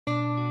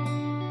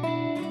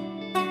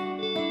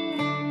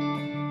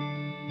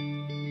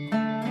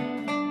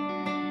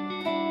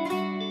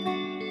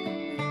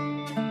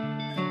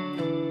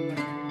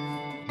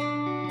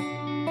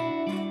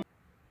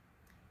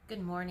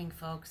morning,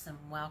 folks, and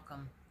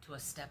welcome to A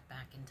Step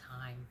Back in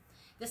Time.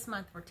 This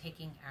month we're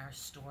taking our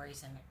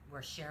stories and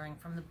we're sharing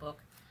from the book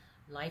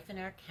Life in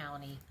Our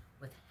County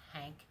with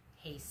Hank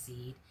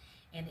Hayseed,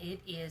 and it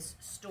is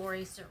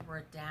stories that were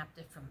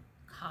adapted from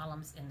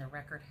columns in the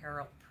Record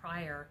Herald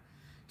prior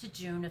to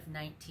June of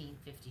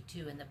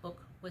 1952, and the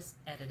book was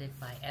edited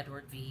by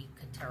Edward V.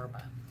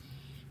 Koterba.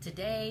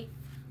 Today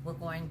we're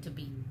going to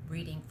be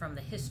reading from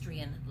the History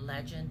and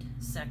Legend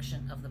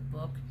section of the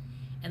book,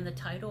 and the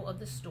title of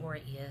the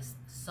story is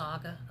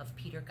Saga of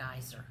Peter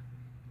Geiser,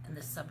 and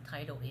the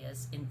subtitle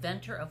is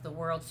Inventor of the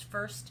World's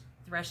First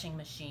Threshing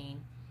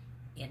Machine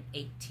in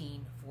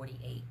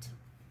 1848.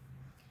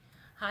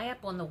 High up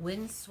on the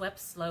wind-swept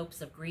slopes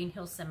of Green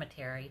Hill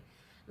Cemetery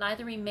lie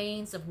the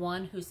remains of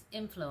one whose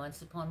influence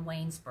upon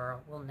Waynesboro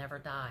will never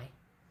die.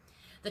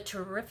 The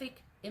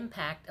terrific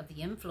impact of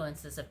the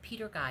influences of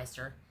Peter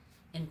Geiser,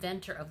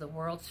 inventor of the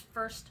world's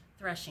first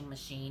threshing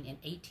machine in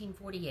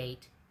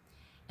 1848,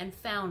 and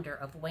founder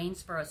of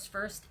Waynesboro's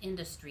first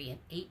industry in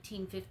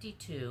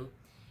 1852,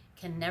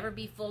 can never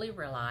be fully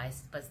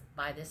realized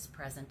by this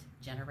present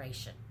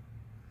generation.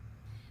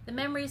 The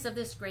memories of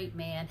this great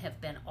man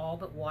have been all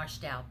but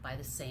washed out by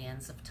the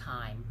sands of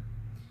time.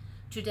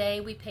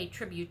 Today we pay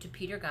tribute to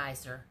Peter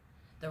Geiser,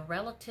 the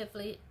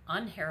relatively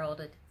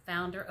unheralded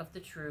founder of the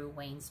true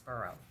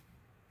Waynesboro.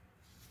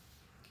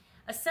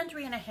 A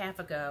century and a half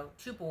ago,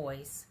 two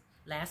boys,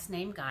 last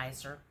name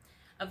Geiser,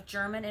 of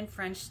German and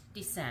French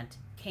descent,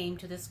 came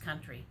to this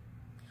country.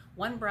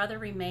 One brother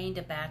remained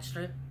a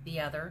bachelor, the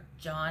other,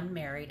 John,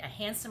 married a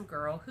handsome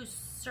girl whose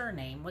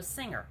surname was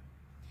Singer.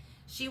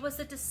 She was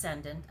a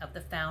descendant of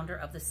the founder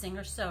of the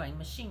Singer Sewing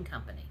Machine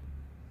Company.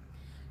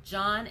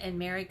 John and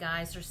Mary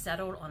Geiser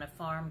settled on a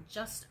farm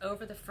just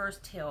over the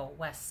first hill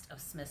west of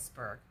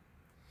Smithsburg.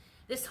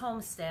 This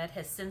homestead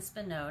has since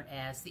been known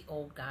as the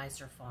Old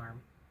Geiser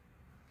Farm.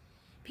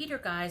 Peter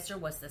Geiser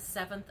was the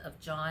seventh of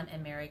John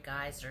and Mary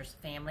Geiser's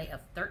family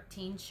of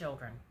 13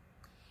 children.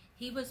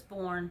 He was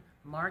born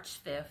March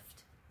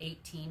 5th,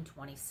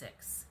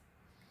 1826.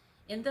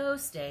 In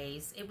those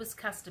days, it was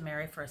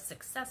customary for a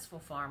successful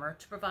farmer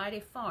to provide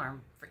a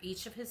farm for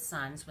each of his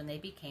sons when they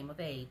became of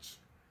age.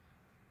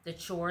 The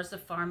chores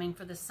of farming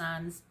for the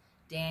sons,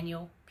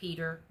 Daniel,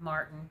 Peter,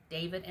 Martin,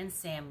 David, and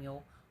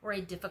Samuel, were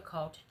a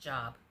difficult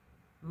job,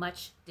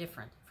 much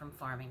different from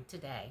farming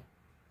today.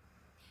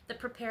 The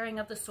preparing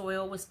of the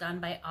soil was done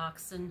by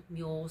oxen,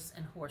 mules,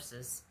 and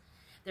horses.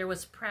 There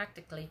was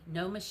practically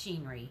no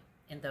machinery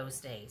in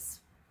those days.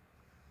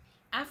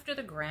 After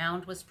the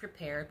ground was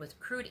prepared with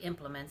crude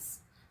implements,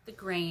 the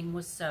grain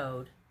was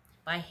sowed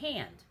by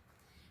hand.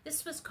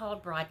 This was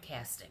called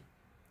broadcasting.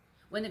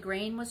 When the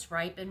grain was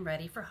ripe and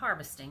ready for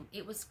harvesting,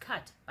 it was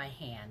cut by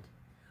hand,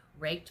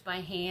 raked by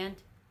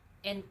hand,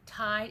 and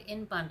tied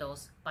in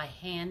bundles by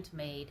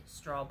handmade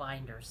straw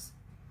binders.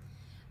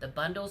 The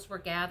bundles were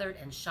gathered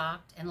and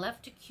shocked and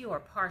left to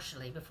cure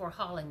partially before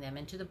hauling them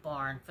into the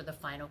barn for the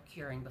final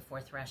curing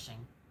before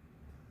threshing.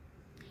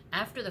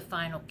 After the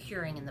final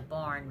curing in the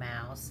barn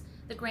mows,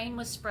 the grain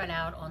was spread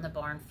out on the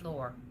barn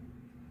floor.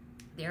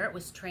 There it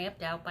was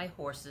tramped out by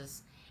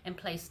horses and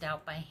placed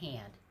out by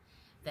hand,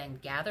 then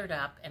gathered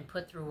up and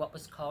put through what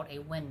was called a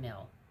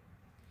windmill.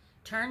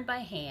 Turned by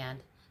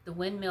hand, the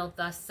windmill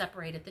thus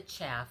separated the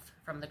chaff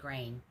from the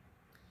grain.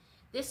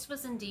 This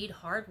was indeed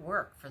hard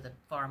work for the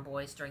farm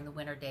boys during the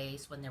winter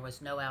days when there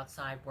was no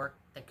outside work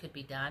that could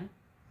be done.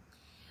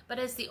 But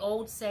as the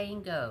old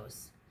saying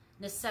goes,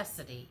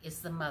 necessity is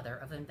the mother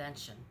of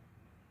invention.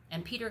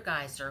 And Peter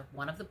Geiser,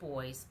 one of the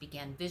boys,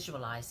 began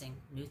visualizing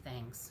new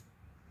things.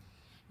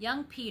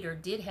 Young Peter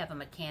did have a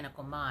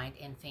mechanical mind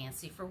and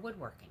fancy for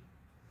woodworking.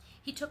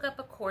 He took up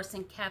a course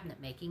in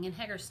cabinet making in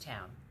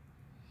Hagerstown.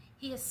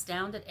 He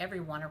astounded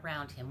everyone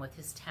around him with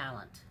his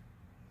talent.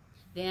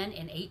 Then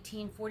in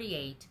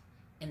 1848,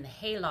 in the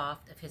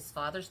hayloft of his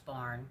father's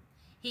barn,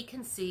 he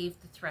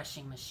conceived the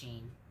threshing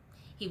machine.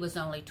 He was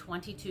only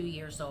 22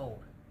 years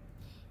old.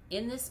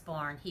 In this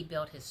barn, he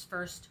built his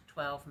first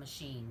 12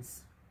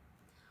 machines.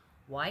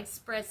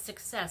 Widespread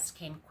success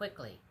came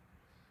quickly,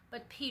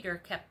 but Peter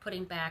kept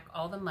putting back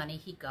all the money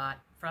he got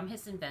from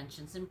his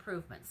invention's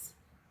improvements.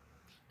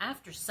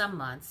 After some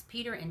months,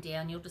 Peter and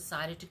Daniel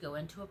decided to go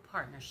into a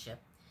partnership,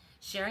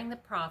 sharing the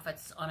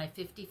profits on a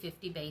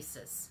 50-50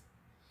 basis.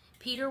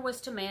 Peter was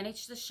to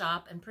manage the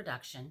shop and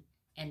production,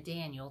 and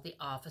Daniel the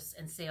office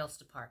and sales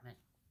department.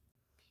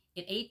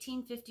 In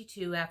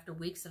 1852, after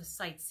weeks of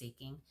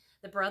sight-seeking,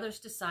 the brothers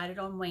decided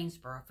on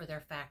Waynesboro for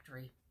their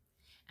factory.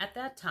 At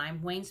that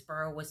time,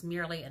 Waynesboro was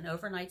merely an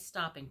overnight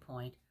stopping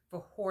point for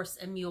horse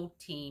and mule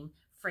team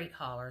freight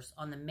haulers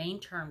on the main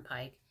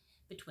turnpike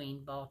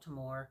between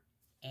Baltimore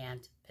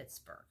and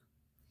Pittsburgh.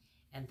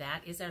 And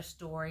that is our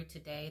story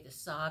today, the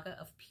saga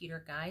of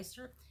Peter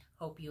Geiser.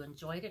 Hope you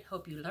enjoyed it.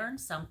 Hope you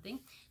learned something.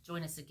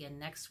 Join us again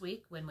next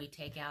week when we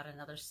take out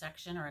another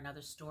section or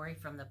another story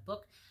from the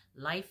book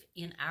Life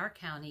in Our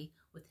County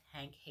with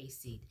Hank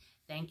Hayseed.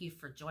 Thank you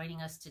for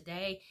joining us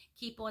today.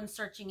 Keep on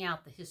searching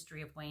out the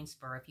history of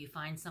Waynesboro. If you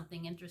find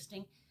something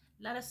interesting,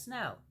 let us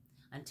know.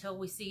 Until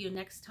we see you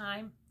next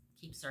time,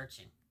 keep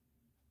searching.